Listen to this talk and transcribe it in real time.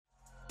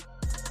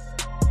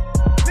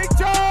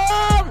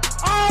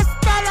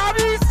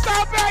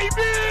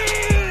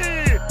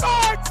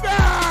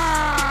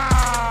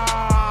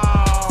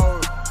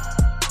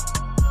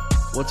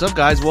What's up,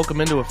 guys?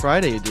 Welcome into a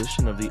Friday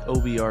edition of the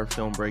OBR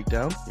Film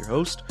Breakdown. Your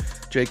host,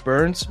 Jake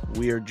Burns.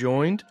 We are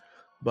joined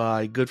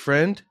by good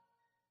friend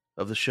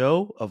of the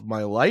show, of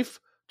my life,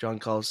 John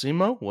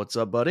Colosimo. What's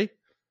up, buddy?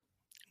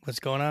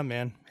 What's going on,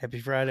 man? Happy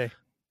Friday.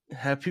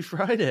 Happy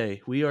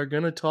Friday. We are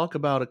going to talk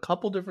about a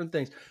couple different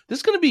things. This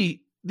is going to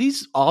be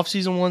these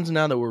off-season ones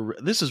now that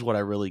this is what I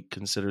really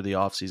consider the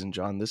off-season,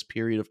 John, this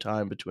period of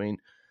time between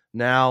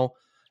now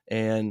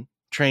and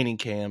training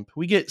camp.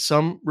 We get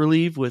some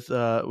relief with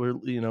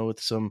with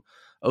some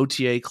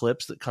OTA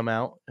clips that come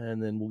out,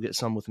 and then we'll get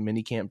some with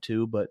mini camp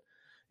too, but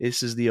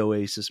this is the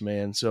oasis,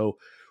 man. So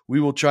we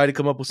will try to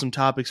come up with some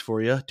topics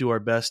for you, do our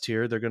best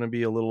here. They're going to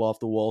be a little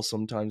off the wall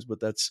sometimes, but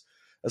that's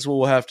what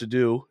we'll have to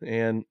do,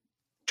 and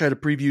try to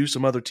preview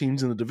some other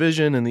teams in the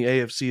division and the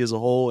AFC as a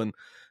whole, and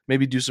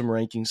maybe do some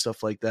ranking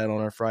stuff like that on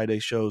our Friday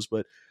shows.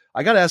 But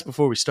I got to ask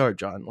before we start,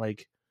 John,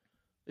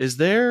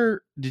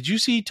 did you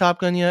see Top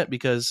Gun yet?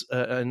 Because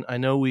and I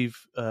know we've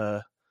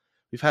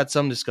had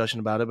some discussion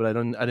about it, but I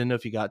didn't know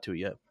if you got to it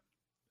yet.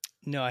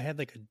 No, I had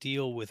a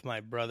deal with my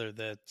brother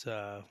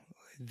that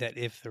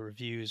if the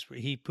reviews,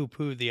 he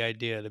poo-pooed the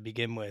idea to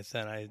begin with,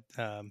 and I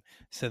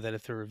said that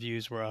if the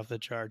reviews were off the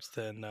charts,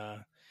 then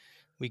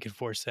we could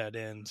force that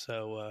in.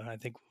 So I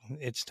think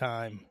it's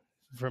time,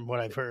 from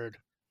what I've heard.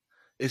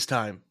 It's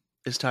time,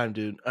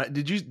 dude.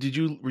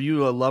 Were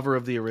you a lover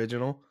of the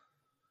original?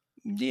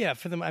 Yeah,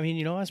 for them. I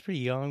mean, I was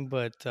pretty young,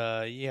 but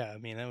yeah, I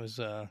mean, that was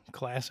a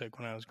classic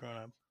when I was growing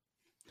up.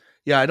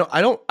 Yeah,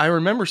 I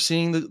remember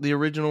seeing the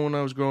original when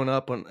I was growing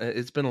up.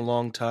 It's been a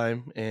long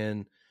time,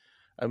 and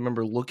I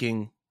remember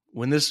looking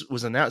when this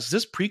was announced.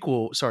 This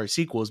sequel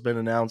has been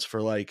announced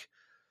for I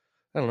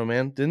don't know,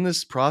 man. Didn't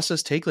this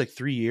process take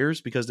 3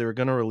 years because they were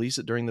going to release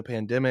it during the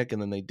pandemic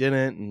and then they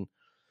didn't? And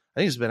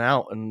I think it's been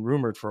out and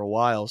rumored for a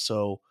while.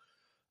 So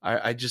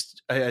I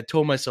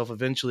told myself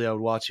eventually I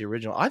would watch the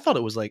original. I thought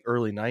it was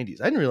early 90s.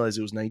 I didn't realize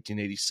it was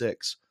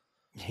 1986,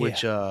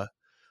 Yeah.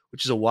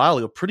 which is a while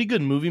ago. Pretty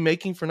good movie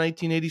making for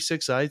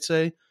 1986, I'd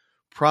say.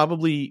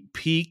 Probably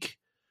peak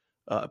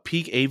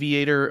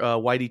Aviator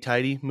Whitey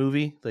Tidy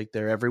movie.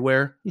 They're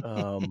everywhere.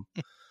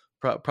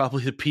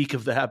 Probably the peak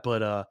of that.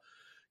 But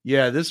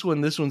yeah, this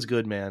one's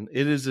good, man.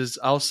 It is.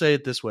 I'll say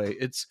it this way: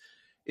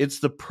 it's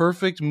the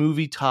perfect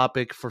movie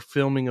topic for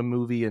filming a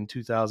movie in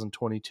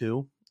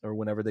 2022 or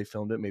whenever they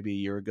filmed it, maybe a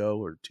year ago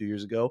or 2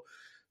 years ago.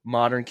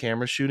 Modern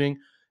camera shooting,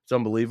 it's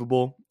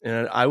unbelievable,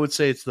 and I would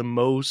say it's the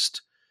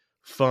most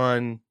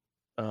fun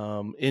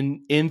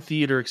in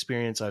theater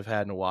experience I've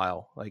had in a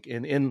while.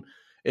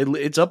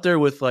 It's up there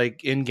with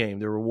In-Game,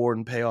 the reward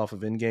and payoff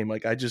of In-Game.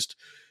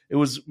 It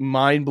was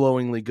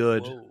mind-blowingly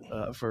good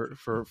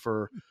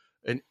for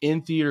an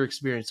in-theater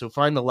experience. So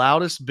find the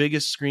loudest,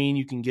 biggest screen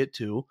you can get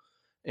to,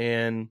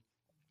 and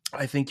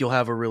I think you'll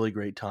have a really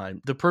great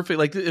time.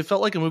 It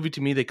felt like a movie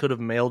to me. They could have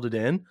mailed it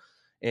in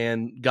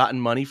and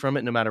gotten money from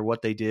it no matter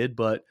what they did,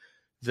 but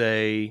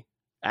they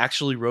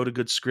actually wrote a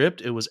good script.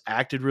 It was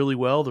acted really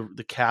well.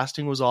 The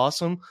casting was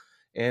awesome,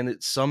 and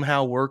it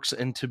somehow works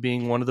into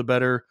being one of the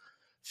better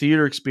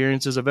theater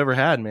experiences I've ever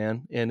had,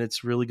 man. And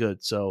it's really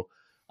good. So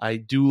I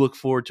do look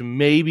forward to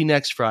maybe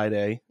next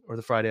Friday or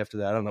the Friday after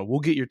that. I don't know. We'll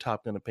get your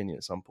Top Gun opinion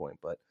at some point,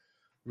 but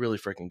really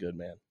freaking good,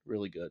 man.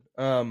 Really good.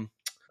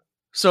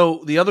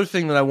 So the other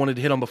thing that I wanted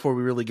to hit on before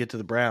we really get to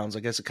the Browns, I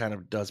guess it kind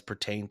of does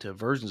pertain to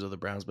versions of the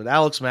Browns, but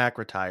Alex Mack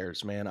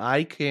retires, man.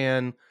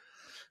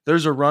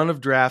 There's a run of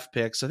draft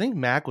picks. I think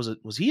Mack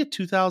was he a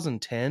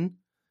 2010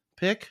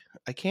 pick?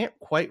 I can't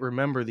quite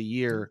remember the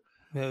year.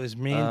 It was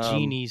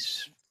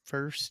Mangini's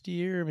first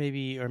year,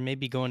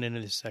 maybe going into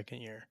the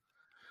second year.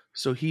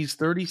 So he's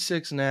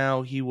 36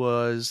 now. He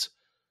was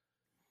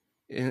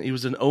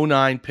an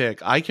 09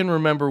 pick. I can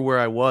remember where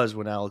I was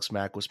when Alex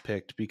Mack was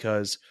picked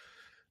because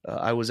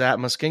I was at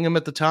Muskingum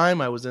at the time.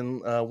 I was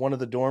in one of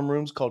the dorm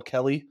rooms called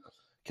Kelly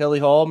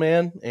Hall,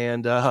 man,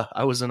 and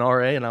I was an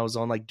RA, and I was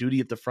on duty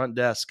at the front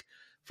desk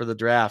for the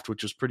draft,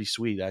 which was pretty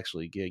sweet,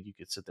 actually. Gig, you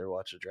could sit there,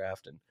 watch the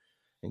draft,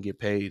 and get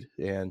paid.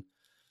 And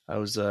I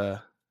was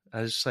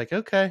just like,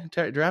 okay,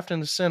 drafting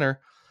the center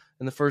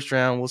in the first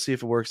round. We'll see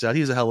if it works out.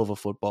 He's a hell of a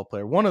football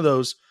player. One of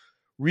those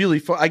really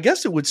fun. I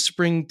guess it would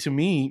spring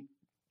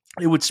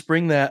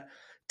that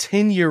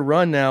 10-year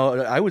run now.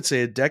 I would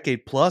say a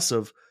decade plus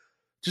of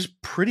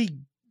just pretty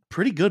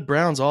good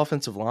Browns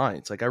offensive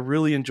lines. I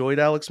really enjoyed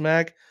Alex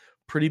Mack.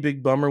 Pretty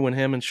big bummer when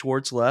him and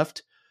Schwartz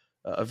left.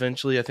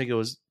 Eventually, I think it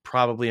was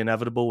probably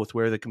inevitable with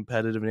where the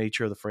competitive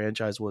nature of the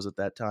franchise was at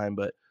that time.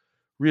 But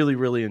really,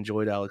 really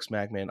enjoyed Alex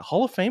Mack, man.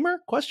 Hall of Famer?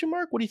 Question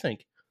mark? What do you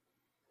think?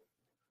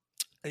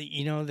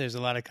 There's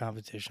a lot of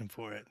competition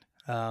for it.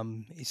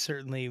 He's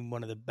certainly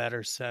one of the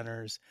better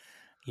centers.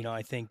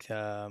 I think,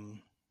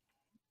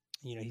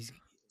 he's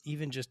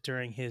even just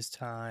during his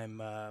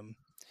time,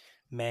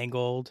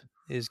 Mangold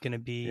is going to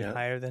be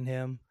higher than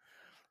him.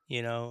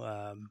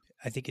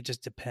 I think it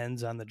just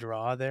depends on the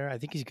draw there. I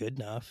think he's good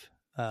enough.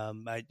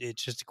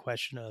 It's just a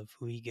question of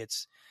who he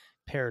gets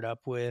paired up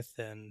with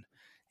and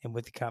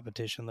what the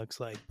competition looks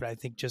like. But I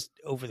think just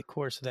over the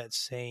course of that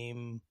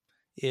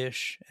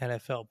same-ish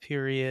NFL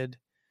period,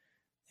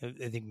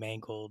 I think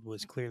Mangold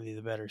was clearly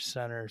the better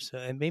center. So,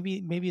 and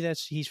maybe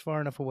that's he's far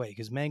enough away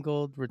because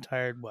Mangold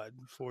retired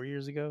 4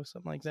 years ago,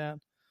 something like that.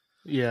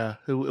 Yeah,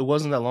 it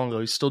wasn't that long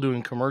ago. He's still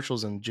doing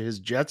commercials in his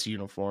Jets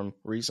uniform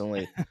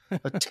recently.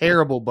 A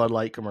terrible Bud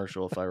Light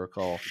commercial, if I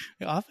recall.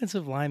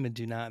 Offensive linemen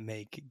do not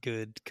make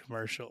good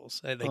commercials.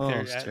 Like Oh,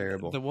 they're it's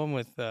terrible. the one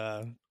with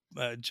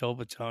Joel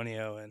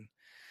Batonio and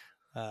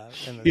the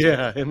tight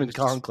Yeah, end him and was just,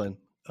 Conklin.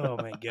 oh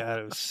my god,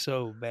 it was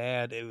so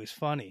bad. It was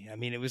funny. I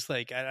mean, it was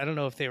like I don't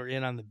know if they were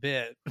in on the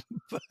bit,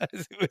 but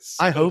it was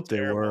I so hope they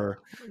terrible. were.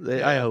 I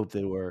Yeah, hope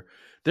they were.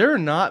 There are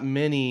not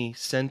many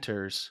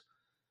centers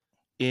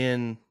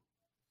in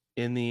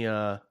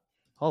the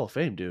Hall of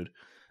Fame, dude.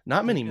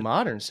 Not I many get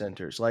modern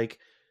centers. Like,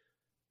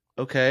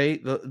 okay,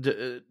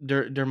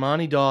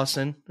 Dermontti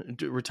Dawson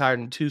retired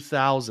in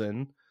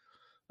 2000.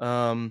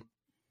 Um,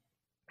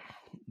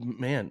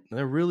 man,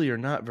 there really are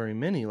not very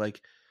many.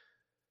 Like,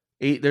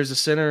 there's a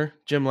center,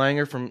 Jim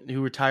Langer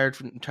who retired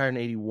in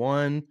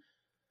 81.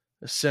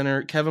 A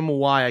center, Kevin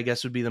Mawai, I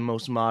guess would be the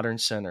most modern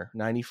center,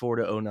 94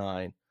 to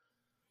 09.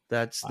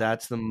 wow.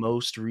 That's the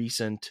most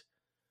recent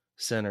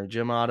center.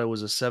 Jim Otto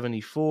was a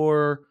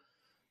 74.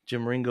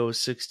 Jim Ringo was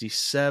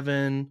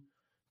 67.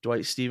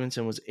 Dwight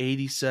Stevenson was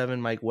 87.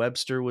 Mike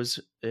Webster was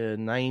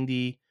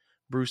 90.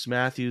 Bruce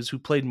Matthews, who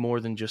played more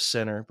than just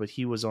center, but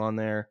he was on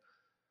there.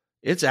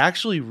 It's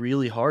actually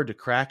really hard to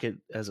crack it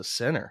as a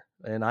center.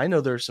 And I know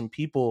there's some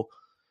people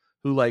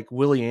who like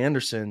Willie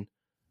Anderson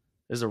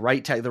is the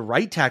right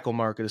tackle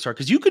market is hard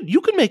because you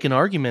could make an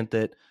argument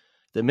that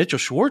Mitchell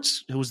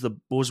Schwartz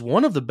was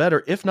one of the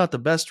better, if not the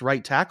best,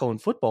 right tackle in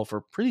football for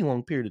a pretty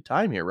long period of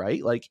time here,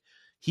 right? Like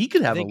he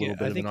could have a little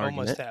bit I of an think almost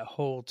argument. that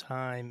whole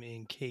time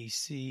in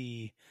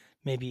KC,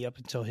 maybe up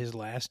until his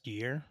last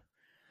year.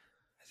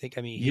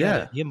 I mean,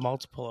 Yeah, he had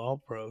multiple All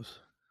Pros.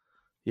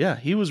 yeah,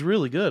 he was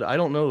really good. I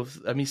don't know if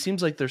I mean, it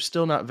seems like they're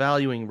still not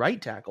valuing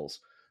right tackles.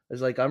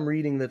 It's like I'm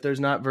reading that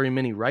there's not very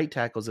many right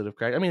tackles that have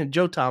cracked. I mean,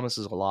 Joe Thomas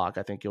is a lock.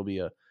 I think he'll be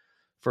a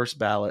first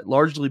ballot,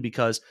 largely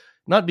because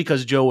not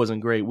because Joe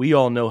wasn't great. We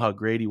all know how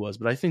great he was,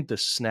 but I think the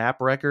snap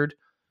record,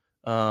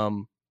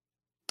 um,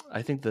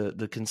 I think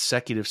the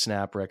consecutive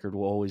snap record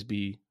will always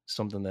be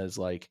something that is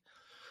like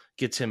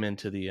gets him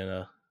into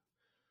the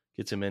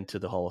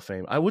Hall of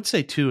Fame. I would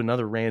say too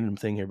another random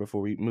thing here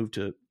before we move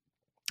to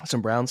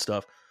some Brown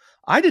stuff.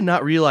 I did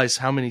not realize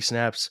how many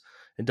snaps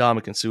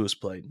Ndamukong Suh's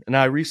played, and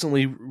I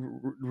recently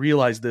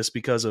realized this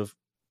because of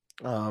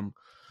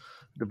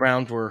the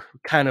Browns were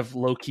kind of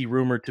low key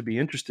rumored to be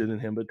interested in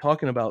him. But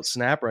talking about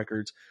snap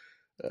records,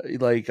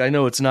 like I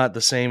know it's not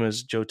the same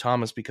as Joe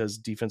Thomas because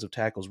defensive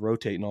tackles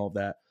rotate and all of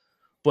that,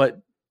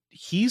 but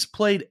he's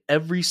played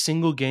every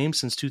single game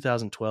since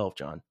 2012,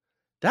 John.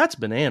 That's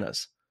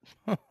bananas.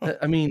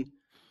 I mean,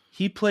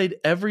 he played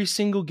every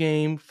single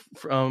game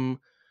from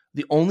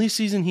the only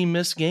season he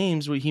missed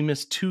games where he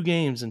missed 2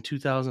 games in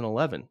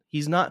 2011.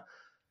 He's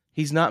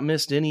not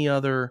missed any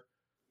other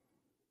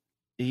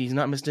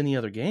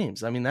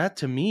games. I mean, that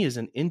to me is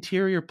an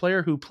interior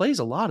player who plays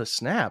a lot of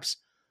snaps.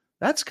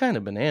 That's kind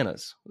of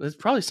bananas. It's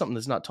probably something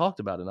that's not talked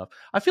about enough.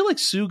 I feel like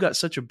Sue got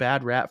such a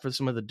bad rap for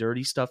some of the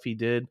dirty stuff he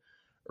did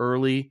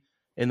early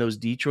in those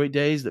Detroit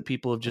days that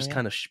people have Oh, just yeah.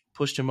 kind of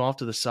pushed him off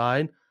to the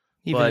side.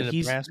 Even But in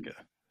Nebraska,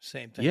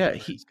 same thing. yeah,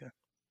 Nebraska.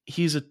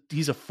 he's a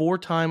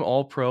 4-time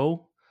All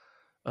Pro.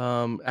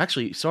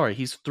 Actually, sorry,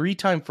 he's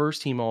 3-time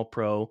first team All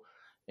Pro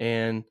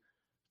and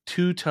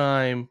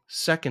 2-time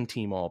second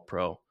team All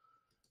Pro.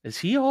 Is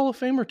he a Hall of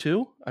Famer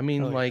too? I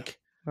mean, Oh yeah. like,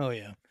 Oh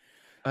yeah.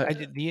 uh, I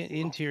did the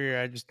interior.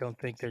 I just don't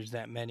think there's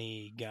that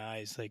many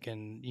guys like,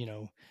 and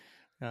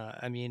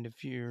I mean,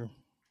 if you're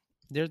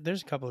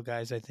there's a couple of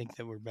guys I think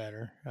that were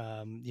better,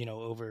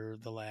 over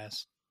the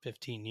last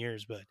 15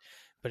 years, but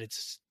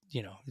it's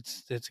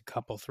a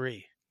couple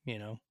three,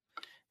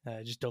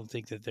 I just don't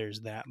think that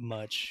there's that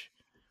much,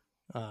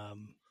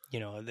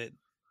 that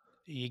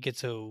you get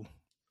so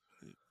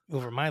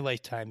over my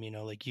lifetime,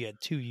 like you had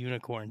two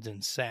unicorns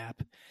in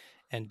Sap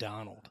and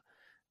Donald,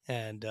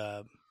 and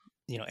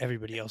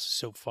everybody else is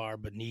so far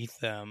beneath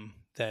them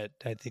that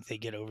I think they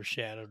get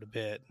overshadowed a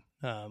bit.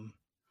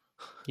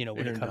 When it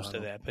Aaron comes to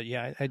Donald. that, but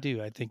yeah, I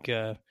do. I think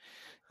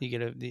you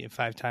get the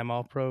 5-time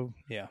All Pro.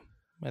 Yeah,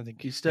 I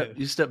think You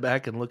step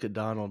back and look at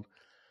Donald.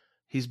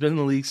 He's been in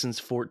the league since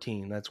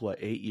 14. That's what,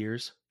 8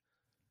 years?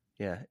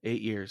 Yeah,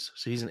 8 years.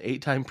 So he's an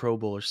 8-time Pro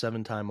Bowler,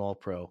 7-time All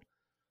Pro,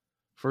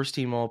 first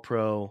team All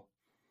Pro,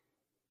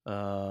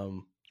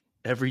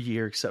 every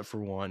year except for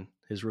one,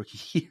 his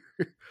rookie year.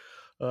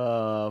 just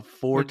one of the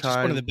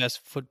 4-time, best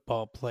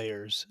football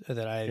players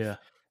that I've yeah,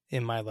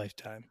 in my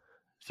lifetime.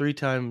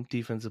 3-time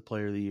Defensive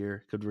Player of the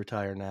Year. Could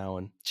retire now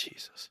and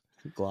Jesus,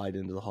 could glide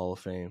into the Hall of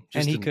Fame. and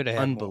Just he an could have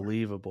had more.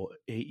 unbelievable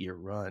 8-year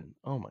run.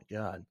 Oh my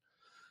God.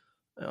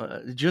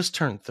 Just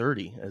turned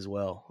 30 as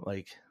well.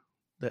 Like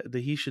that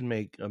he should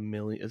make $1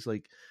 million. It's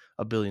like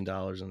 $1 billion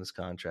in this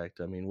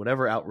contract. I mean,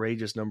 whatever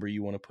outrageous number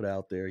you want to put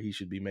out there, he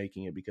should be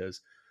making it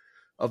because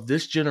of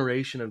this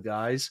generation of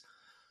guys.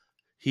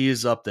 he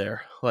is up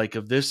there. Like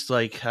of this,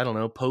 like, I don't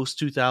know, post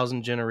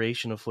 2000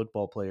 generation of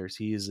football players,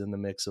 he is in the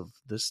mix of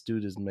this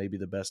dude is maybe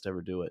the best to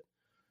ever do it.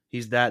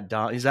 He's that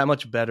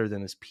much better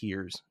than his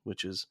peers,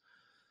 which is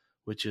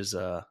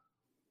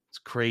it's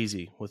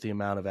crazy with the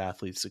amount of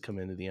athletes that come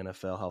into the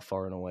NFL, how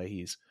far and away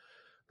he's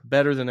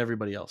better than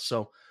everybody else.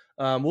 So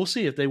we'll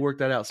see if they work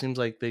that out. Seems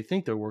like they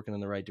think they're working in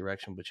the right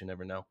direction, but you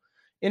never know.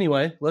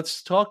 Anyway,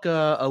 let's talk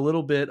a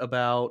little bit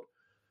about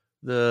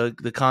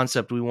the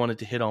concept we wanted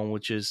to hit on,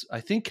 which is,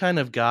 I think, kind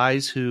of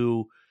guys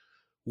who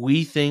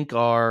we think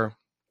are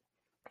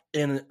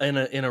in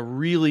a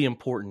really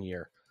important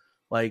year.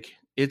 Like,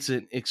 it's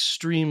an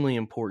extremely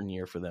important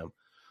year for them.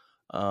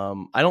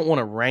 I don't want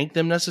to rank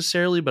them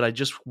necessarily, but I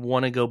just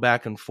want to go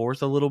back and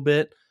forth a little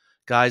bit.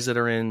 Guys that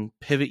are in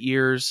pivot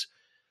years.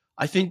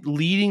 I think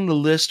leading the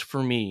list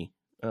for me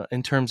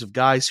in terms of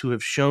guys who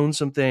have shown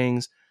some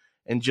things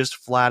and just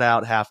flat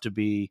out have to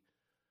be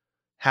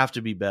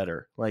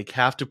better, like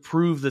have to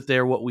prove that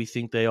they're what we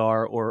think they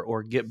are,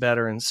 or get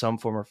better in some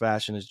form or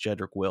fashion, is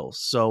Jedrick Wills.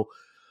 So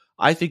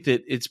I think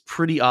that it's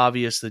pretty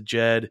obvious that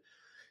Jed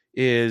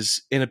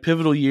is in a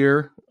pivotal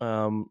year.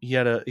 He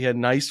had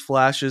nice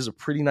flashes, a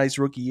pretty nice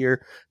rookie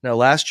year. Now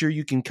last year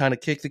you can kind of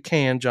kick the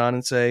can, John,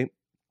 and say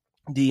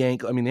the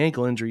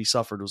ankle injury he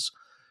suffered was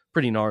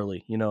pretty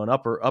gnarly. You know, an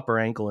upper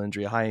ankle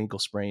injury, a high ankle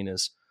sprain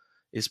is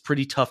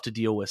pretty tough to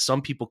deal with.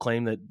 Some people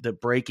claim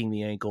that breaking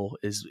the ankle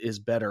is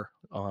better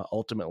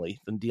ultimately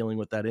than dealing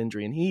with that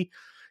injury. And he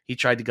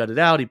tried to gut it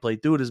out. He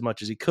played through it as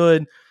much as he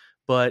could,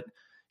 but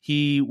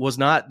he was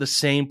not the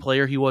same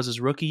player he was his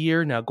rookie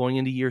year. Now going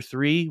into year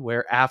 3,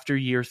 where after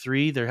year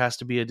 3, there has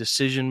to be a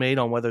decision made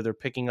on whether they're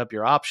picking up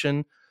your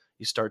option.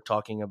 You start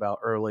talking about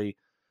early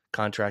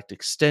contract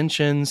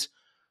extensions.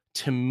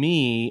 To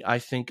me, I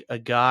think a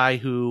guy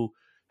who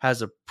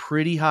has a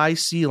pretty high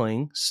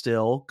ceiling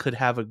still could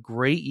have a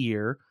great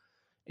year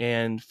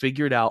and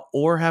figure it out,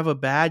 or have a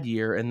bad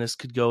year and this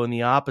could go in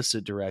the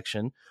opposite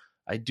direction.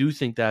 I do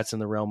think that's in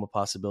the realm of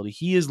possibility.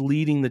 He is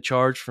leading the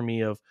charge for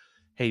me of,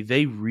 hey,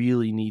 they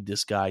really need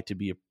this guy to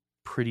be a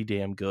pretty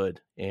damn good.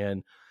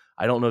 And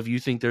I don't know if you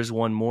think there's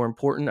one more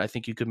important. I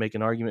think you could make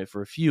an argument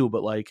for a few,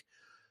 but like,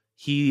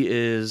 he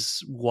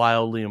is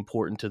wildly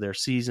important to their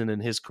season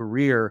and his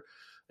career,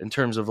 in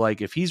terms of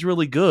like, if he's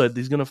really good,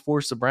 he's going to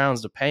force the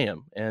Browns to pay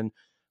him. And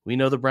we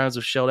know the Browns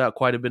have shelled out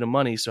quite a bit of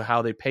money, so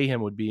how they pay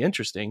him would be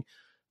interesting.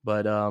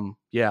 But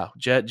yeah,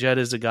 Jed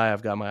is the guy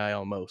I've got my eye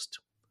on most.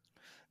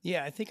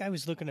 Yeah, I think I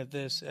was looking at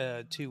this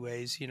 2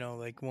 ways. You know,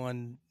 like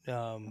one,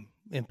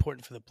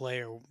 important for the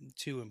player,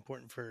 2,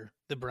 important for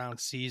the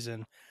Browns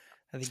season.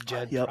 I think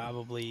Jed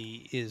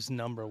probably is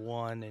number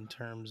 1 in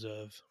terms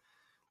of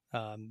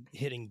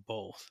hitting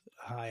both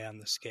high on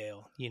the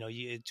scale. You know,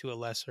 to a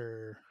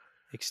lesser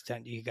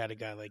extent, you got a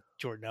guy like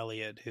Jordan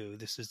Elliott, who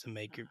this is to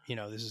make your, you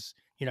know,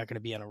 you're not going to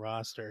be on a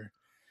roster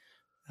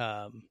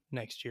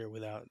next year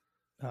without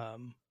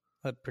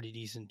a pretty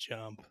decent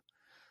jump.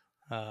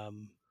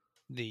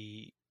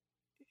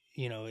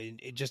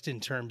 Just in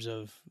terms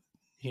of,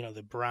 you know,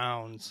 the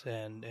Browns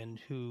and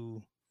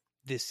who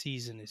this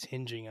season is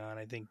hinging on,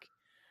 I think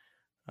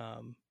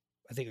a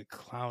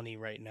Clowney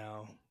right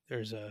now,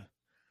 there's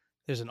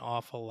an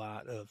awful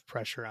lot of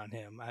pressure on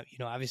him.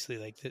 Obviously,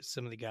 like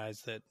some of the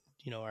guys that,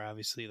 you know, are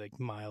obviously like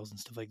Miles and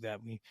stuff like that.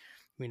 We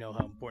know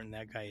how important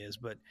that guy is,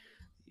 but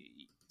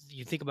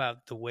you think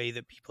about the way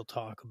that people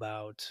talk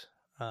about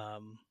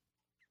the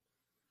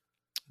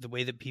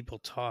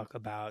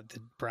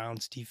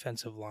Browns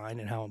defensive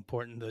line and how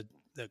important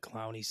the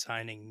Clowney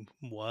signing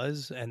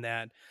was, and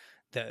that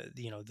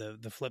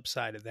the flip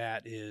side of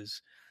that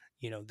is,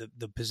 you know,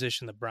 the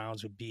position the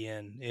Browns would be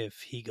in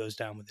if he goes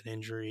down with an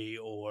injury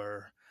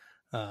or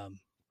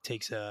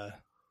takes a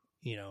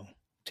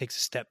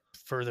step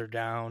further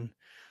down.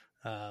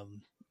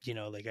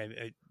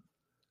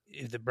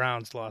 If the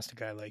Browns lost a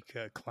guy like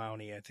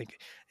Clowney, I think,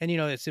 and you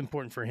know, it's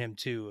important for him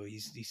too.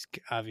 He's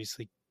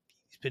obviously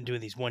been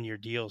doing these 1-year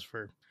deals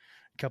for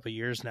a couple of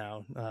years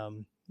now.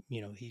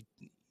 He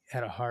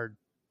had a hard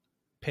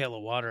pail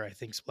of water, I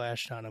think,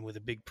 splashed on him with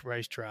a big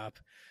price drop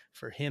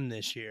for him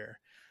this year.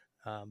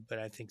 But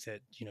I think that,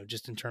 you know,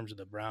 just in terms of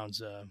the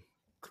Browns,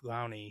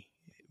 Clowney,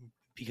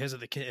 because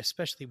of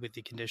especially with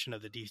the condition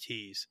of the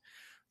DTs,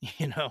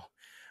 you know,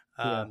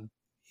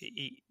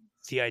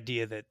 the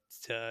idea that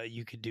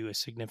you could do a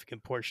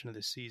significant portion of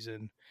the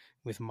season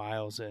with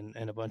Miles and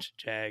a bunch of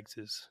Jags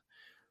is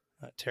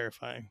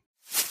terrifying.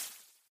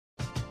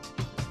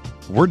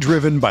 We're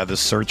driven by the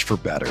search for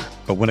better.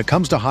 But when it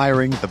comes to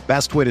hiring, the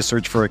best way to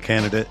search for a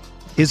candidate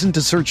isn't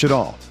to search at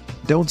all.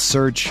 Don't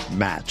search,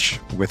 match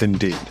with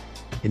Indeed.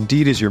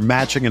 Indeed is your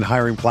matching and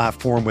hiring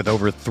platform with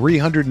over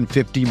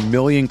 350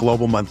 million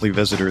global monthly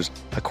visitors,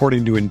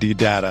 according to Indeed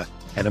data,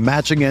 and a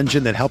matching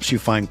engine that helps you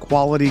find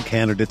quality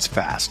candidates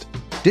fast.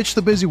 Ditch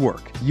the busy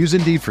work. Use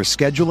Indeed for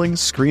scheduling,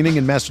 screening,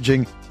 and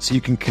messaging so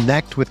you can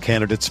connect with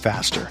candidates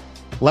faster.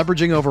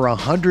 Leveraging over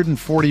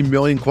 140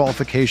 million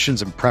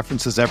qualifications and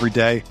preferences every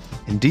day,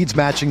 Indeed's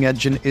matching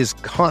engine is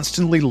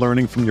constantly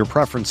learning from your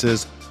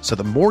preferences, so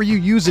the more you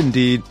use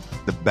Indeed,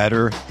 the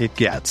better it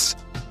gets.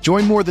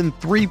 Join more than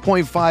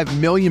 3.5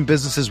 million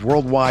businesses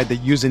worldwide that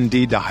use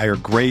Indeed to hire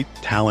great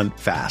talent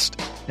fast.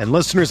 And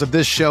listeners of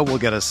this show will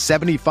get a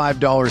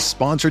 $75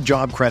 sponsored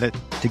job credit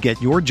to get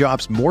your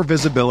jobs more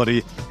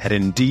visibility at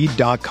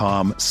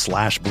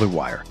Indeed.com/Blue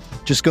Wire.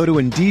 Just go to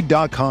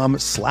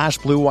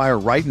Indeed.com/Blue Wire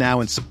right now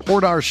and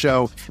support our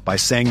show by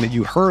saying that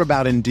you heard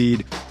about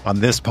Indeed on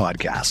this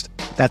podcast.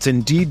 That's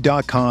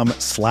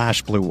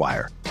Indeed.com/Blue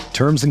Wire.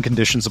 Terms and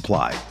conditions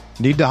apply.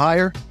 Need to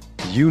hire?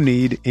 You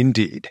need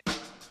Indeed.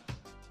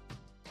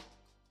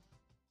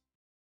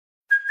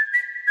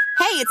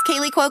 Hey, it's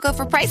Kaylee Cuoco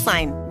for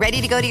Priceline.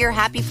 Ready to go to your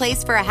happy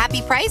place for a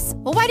happy price?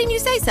 Well, why didn't you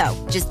say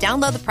so? Just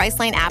download the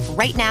Priceline app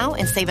right now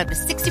and save up to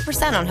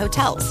 60% on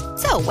hotels.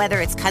 So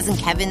whether it's Cousin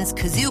Kevin's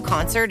Kazoo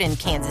Concert in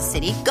Kansas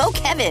City, go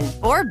Kevin,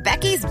 or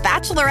Becky's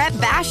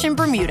Bachelorette Bash in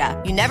Bermuda,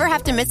 you never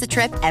have to miss a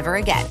trip ever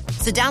again.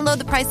 So download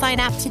the Priceline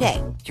app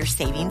today. Your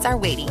savings are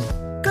waiting.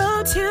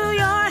 Go to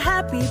your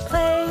happy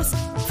place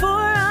for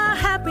a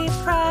happy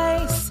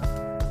price.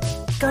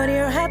 Go to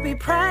your happy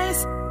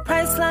price,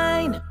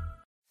 Priceline.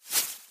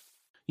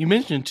 You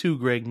mentioned too,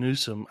 Greg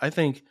Newsome. I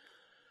think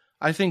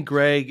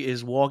Greg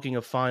is walking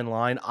a fine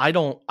line. I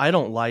don't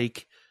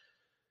like.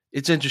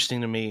 It's interesting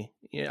to me.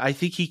 I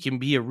think he can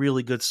be a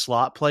really good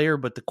slot player,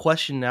 but the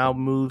question now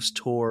moves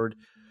toward.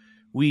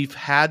 We've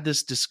had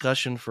this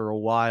discussion for a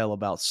while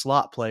about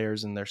slot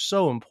players, and they're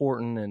so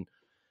important. And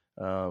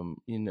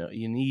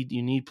you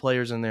need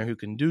players in there who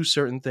can do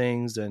certain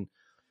things. And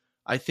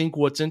I think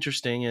what's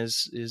interesting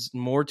is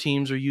more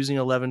teams are using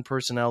 11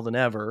 personnel than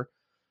ever.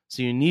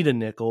 So you need a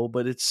nickel,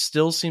 but it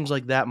still seems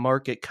like that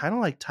market, kind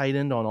of like tight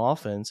end on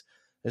offense,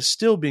 is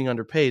still being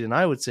underpaid. And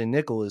I would say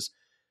nickel is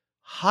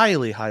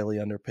highly, highly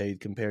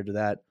underpaid compared to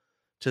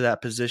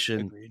that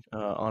position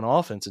on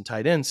offense and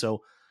tight end.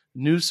 So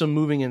Newsome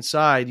moving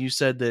inside, you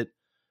said that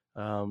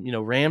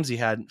Ramsey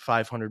had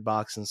 500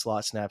 box and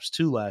slot snaps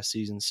too last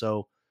season.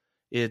 So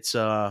it's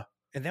and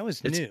that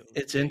was new.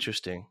 It's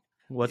interesting.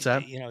 What's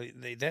that?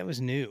 That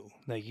was new.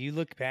 Like you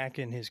look back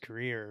in his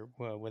career,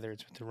 whether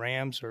it's with the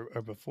Rams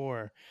or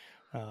before,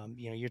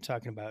 you're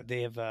talking about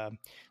they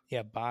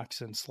have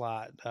box and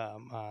slot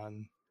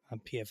on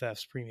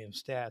PFF's premium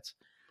stats.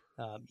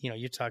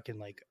 You're talking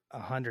like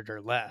 100 or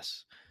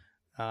less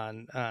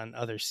on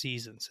other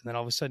seasons, and then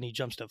all of a sudden he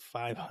jumps to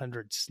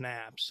 500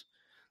 snaps,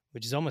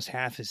 which is almost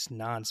half his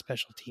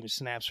non-special team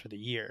snaps for the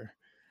year.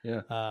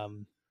 Yeah.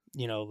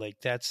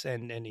 That's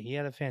and he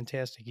had a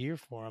fantastic year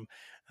for him.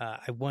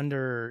 I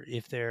wonder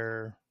if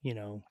there,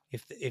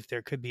 if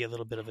there could be a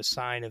little bit of a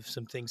sign of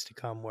some things to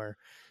come where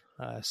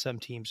some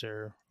teams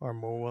are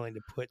more willing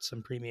to put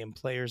some premium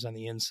players on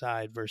the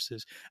inside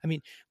versus, I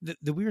mean,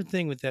 the weird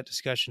thing with that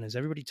discussion is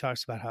everybody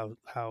talks about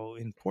how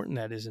important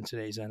that is in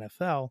today's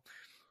NFL,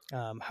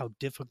 how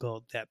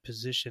difficult that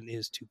position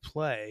is to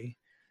play.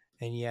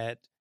 And yet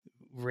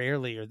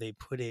rarely are they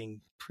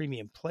putting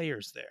premium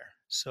players there.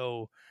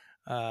 So,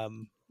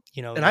 and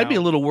I'd be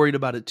a little worried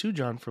about it too,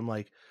 John,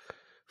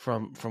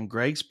 from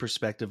Greg's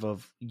perspective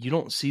of you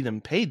don't see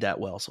them paid that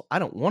well. So I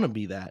don't want to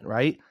be that,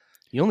 right?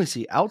 You only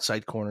see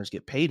outside corners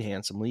get paid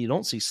handsomely. You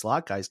don't see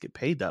slot guys get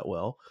paid that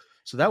well.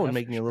 So that would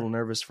make me a little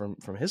nervous from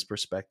his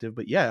perspective.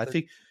 But yeah, I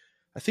think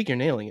you're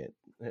nailing it.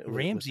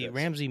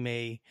 Ramsey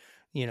may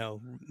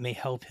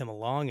help him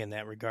along in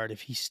that regard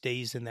if he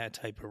stays in that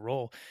type of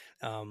role.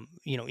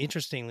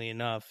 Interestingly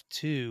enough,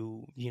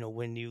 too,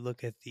 when you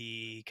look at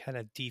the kind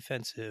of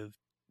defensive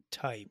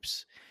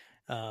types,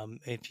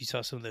 if you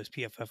saw some of those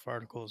PFF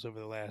articles over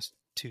the last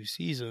two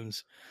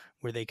seasons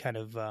where they kind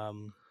of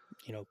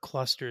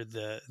clustered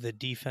the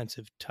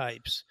defensive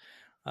types,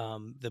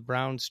 the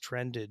Browns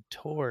trended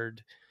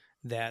toward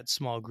that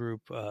small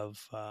group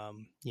of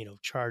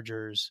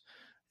Chargers,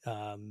 Vic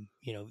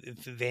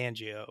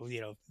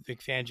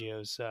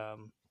Fangio's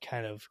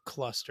kind of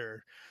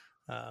cluster.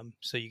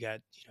 So you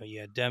had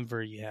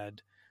Denver, you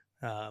had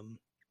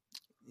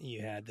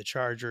the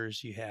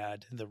Chargers, you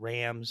had the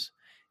Rams,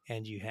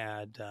 and you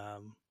had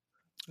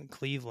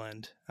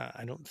Cleveland.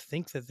 I don't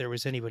think that there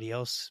was anybody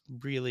else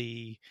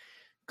really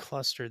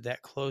clustered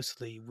that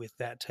closely with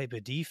that type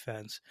of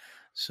defense.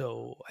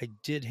 So I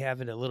did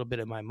have it a little bit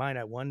in my mind.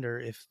 I wonder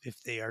if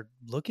they are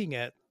looking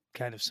at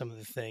kind of some of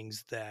the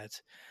things that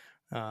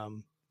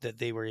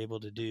they were able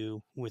to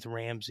do with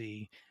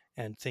Ramsey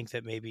and think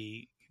that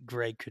maybe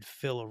Greg could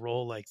fill a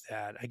role like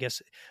that. I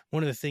guess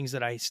one of the things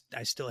that I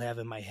still have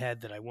in my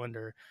head that I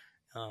wonder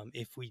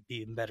if we'd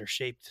be in better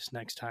shape this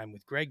next time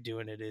with Greg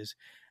doing it is,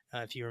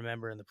 if you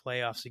remember in the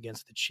playoffs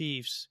against the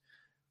Chiefs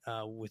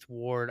with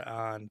Ward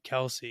on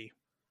Kelsey,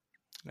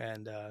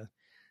 and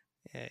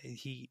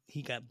he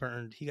got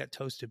burned. He got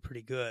toasted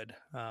pretty good.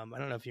 I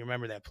don't know if you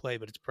remember that play,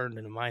 but it's burned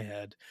into my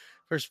head.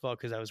 First of all,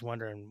 because I was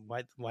wondering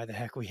why the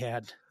heck we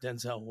had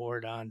Denzel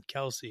Ward on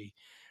Kelsey.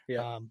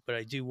 Yeah. But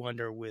I do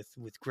wonder with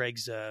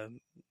Greg's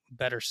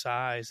better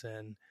size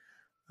and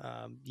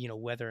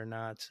whether or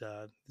not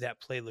that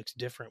play looks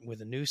different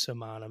with a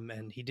Newsome on him.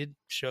 And he did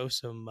show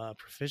some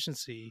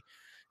proficiency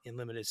in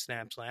limited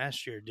snaps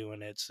last year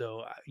doing it.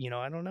 So,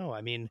 I don't know.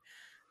 I mean,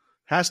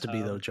 Has to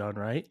be though, John,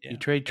 right? Yeah. You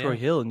trade Troy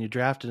Hill and you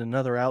drafted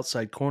another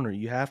outside corner.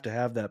 You have to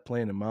have that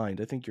plan in mind.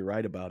 I think you're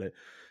right about it.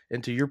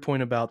 And to your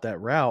point about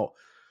that route,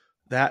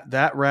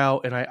 that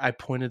route, and I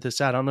pointed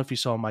this out. I don't know if you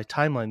saw my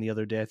timeline the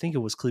other day. I think it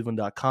was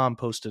Cleveland.com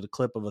posted a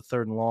clip of a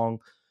 3rd and long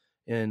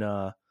in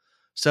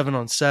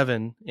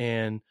 7-on-7,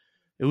 and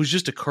it was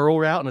just a curl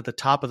route. And at the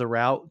top of the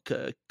route,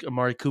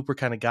 Amari Cooper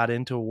kind of got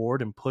into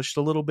Ward and pushed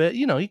a little bit.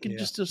 You know, he could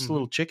just a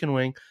little chicken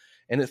wing,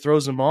 and it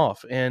throws him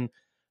off. And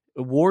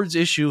Ward's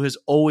issue has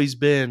always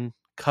been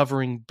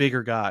covering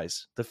bigger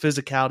guys, the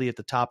physicality at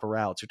the top of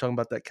routes. You're talking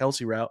about that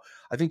Kelsey route.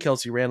 I think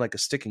Kelsey ran like a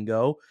stick and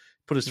go,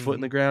 put his foot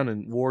in the ground,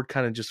 and Ward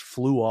kind of just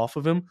flew off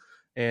of him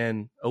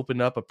and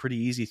opened up a pretty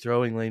easy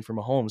throwing lane for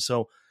Mahomes.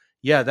 So,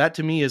 yeah, that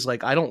to me is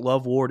like, I don't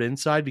love Ward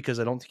inside because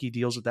I don't think he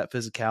deals with that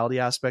physicality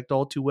aspect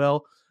all too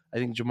well. I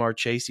think Jamar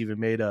Chase even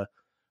made a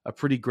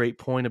pretty great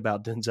point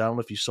about Denzel. I don't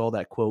know if you saw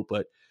that quote,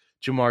 but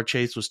Jamar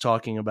Chase was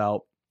talking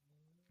about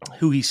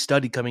who he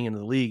studied coming into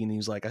the league, and he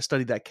was like, I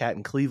studied that cat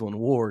in Cleveland,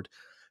 Ward,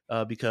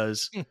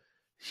 because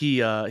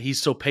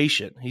he's so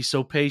patient. He's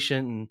so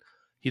patient, and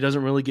he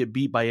doesn't really get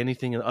beat by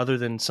anything other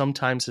than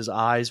sometimes his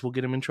eyes will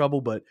get him in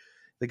trouble, but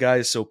the guy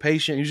is so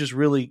patient. He's just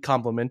really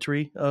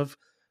complimentary of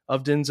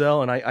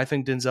Denzel, and I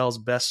think Denzel's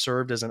best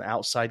served as an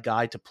outside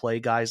guy to play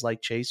guys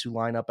like Chase who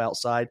line up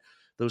outside,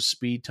 those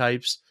speed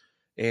types.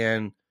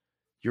 And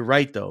you're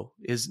right, though.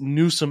 Is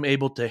Newsome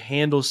able to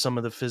handle some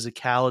of the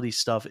physicality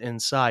stuff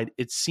inside?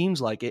 It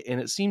seems like it, and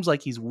it seems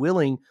like he's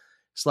willing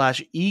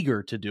 /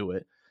 eager to do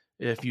it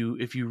if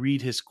you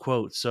read his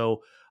quote.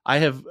 So I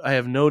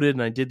have noted,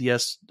 and I did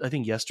I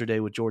think yesterday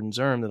with Jordan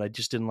Zerm, that I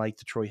just didn't like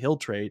the Troy Hill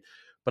trade,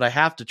 but I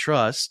have to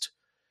trust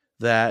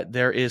that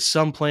there is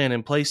some plan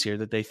in place here,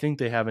 that they think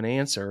they have an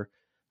answer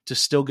to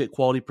still get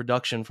quality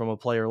production from a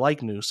player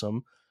like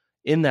Newsome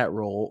in that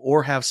role,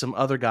 or have some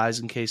other guys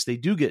in case they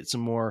do get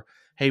some more.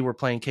 Hey, we're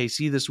playing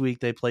KC this week,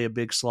 they play a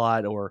big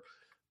slot, or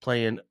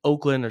playing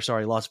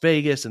Las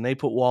Vegas, and they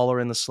put Waller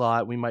in the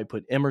slot. We might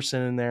put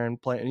Emerson in there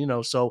and play,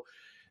 so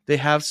they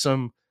have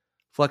some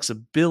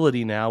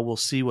flexibility now. We'll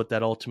see what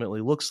that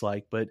ultimately looks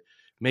like, but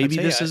maybe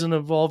this is an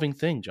evolving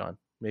thing, John.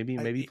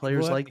 Maybe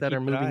players like that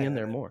are moving in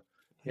there more.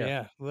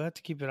 Yeah, we'll have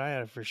to keep an eye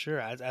on it for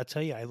sure. I'll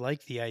tell you, I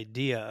like the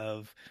idea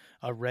of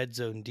a red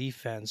zone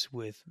defense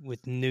with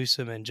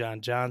Newsome and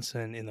John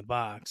Johnson in the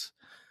box.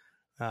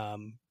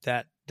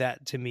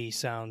 That to me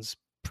sounds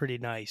pretty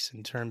nice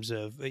in terms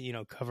of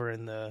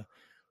covering the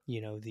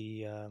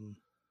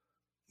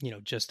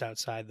just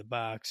outside the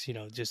box,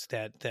 just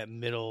that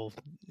middle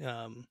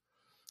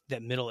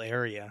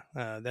area.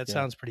 That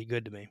sounds pretty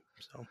good to me.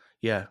 So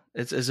yeah,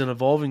 it's as an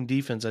evolving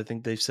defense. I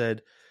think they've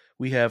said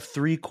we have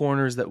 3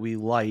 corners that we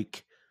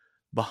like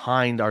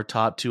behind our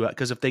top 2,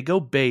 because if they go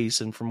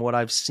base, and from what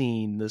I've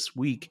seen this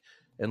week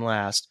and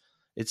last,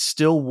 it's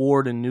still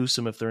Ward and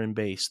Newsome if they're in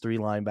base, 3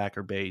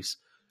 linebacker base.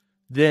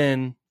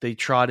 Then they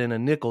trot in a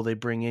nickel, they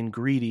bring in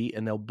Greedy,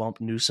 and they'll bump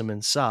Newsome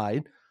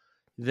inside.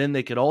 Then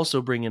they could also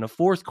bring in a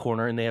 4th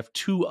corner, and they have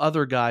 2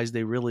 other guys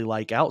they really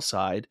like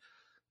outside,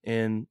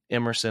 and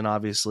Emerson,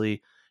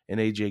 obviously,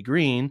 and AJ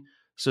Green.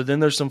 So then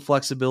there's some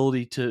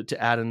flexibility to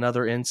add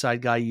another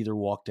inside guy, either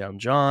walk down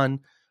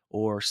John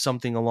or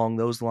something along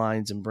those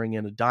lines, and bring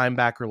in a dime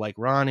backer like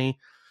Ronnie.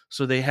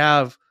 So they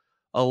have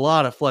a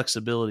lot of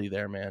flexibility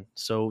there, man.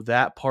 So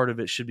that part of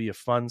it should be a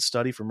fun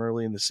study from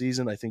early in the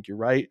season. I think you're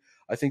right.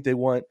 I think they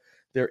want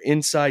their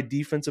inside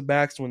defensive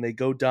backs, when they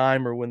go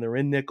dime or when they're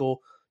in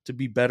nickel, to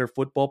be better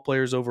football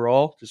players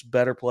overall, just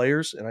better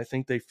players. And I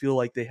think they feel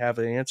like they have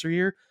an answer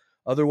here.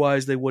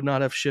 Otherwise, they would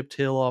not have shipped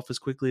Hill off as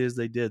quickly as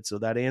they did. So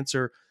that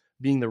answer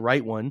being the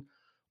right one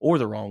or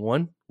the wrong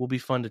one will be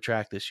fun to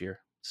track this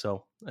year.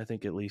 So I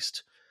think at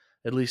least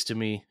to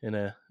me, in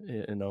a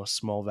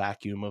small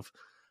vacuum of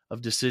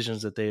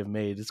decisions that they have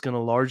made, it's going to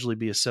largely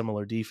be a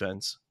similar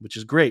defense, which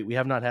is great. We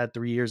have not had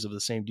 3 years of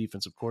the same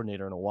defensive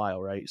coordinator in a while,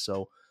 right?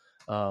 So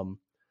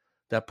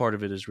that part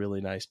of it is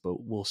really nice, but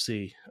we'll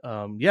see.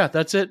 Yeah,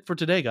 that's it for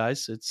today,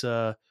 guys. It's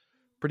a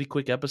pretty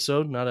quick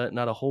episode, not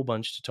a whole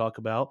bunch to talk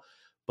about,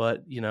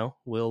 but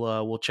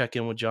we'll check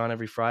in with John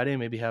every Friday,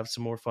 maybe have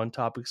some more fun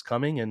topics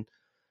coming, and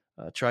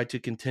try to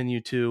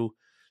continue to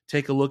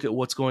take a look at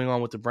what's going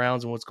on with the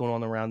Browns and what's going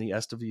on around the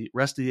rest of the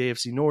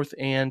AFC North.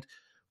 And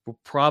we'll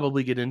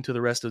probably get into the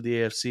rest of the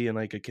AFC in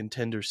like a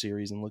contender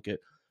series and look at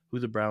who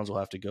the Browns will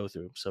have to go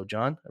through. So,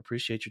 John, I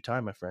appreciate your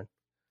time, my friend.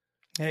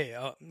 Hey,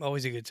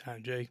 always a good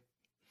time, Jay.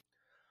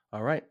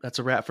 All right, that's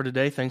a wrap for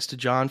today. Thanks to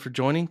John for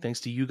joining. Thanks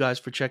to you guys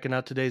for checking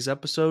out today's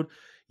episode.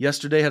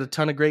 Yesterday had a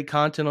ton of great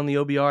content on the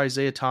OBR.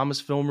 Isaiah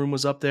Thomas film room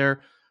was up there.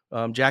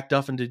 Jack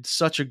Duffin did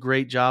such a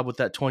great job with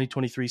that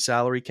 2023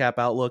 salary cap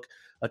outlook.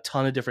 A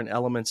ton of different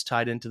elements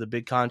tied into the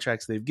big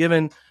contracts they've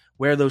given,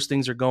 where those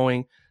things are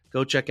going.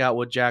 Go check out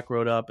what Jack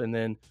wrote up. And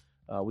then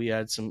we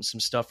had some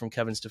stuff from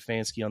Kevin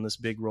Stefanski on this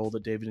big role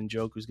that David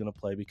Njoku's going to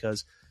play,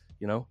 because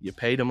you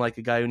paid him like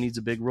a guy who needs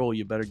a big role.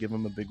 You better give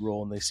him a big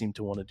role, and they seem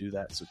to want to do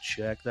that. So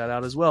check that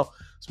out as well.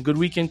 Some good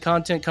weekend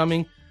content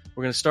coming.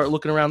 We're going to start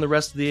looking around the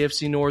rest of the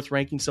AFC North,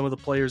 ranking some of the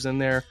players in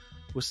there.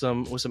 with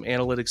some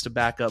analytics to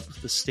back up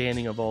the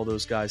standing of all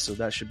those guys. So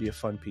that should be a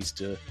fun piece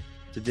to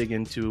dig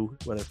into,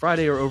 whether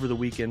Friday or over the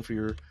weekend, for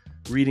your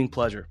reading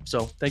pleasure.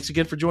 So thanks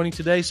again for joining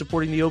today,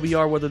 supporting the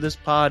OBR, whether this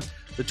pod,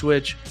 the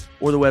Twitch,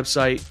 or the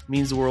website.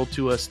 Means the world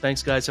to us.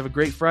 Thanks, guys. Have a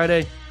great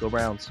Friday. Go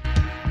Browns.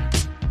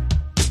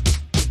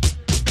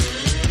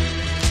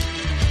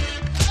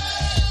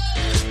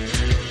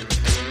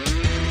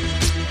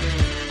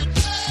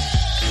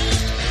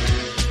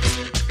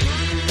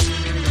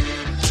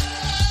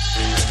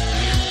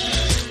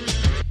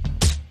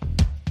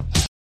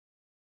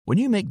 When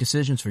you make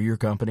decisions for your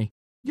company,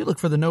 you look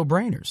for the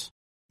no-brainers.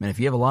 And if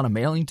you have a lot of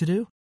mailing to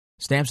do,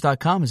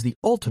 Stamps.com is the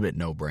ultimate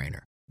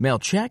no-brainer. Mail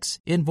checks,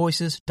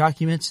 invoices,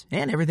 documents,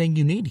 and everything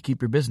you need to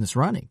keep your business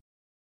running.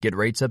 Get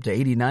rates up to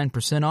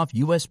 89% off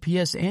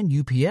USPS and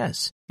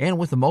UPS. And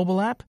with the mobile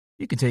app,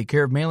 you can take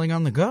care of mailing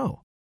on the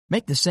go.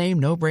 Make the same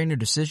no-brainer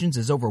decisions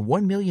as over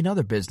 1 million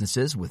other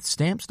businesses with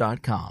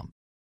Stamps.com.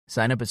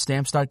 Sign up at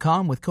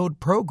Stamps.com with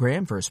code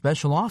PROGRAM for a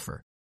special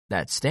offer.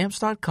 That's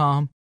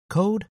Stamps.com,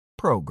 code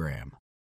PROGRAM.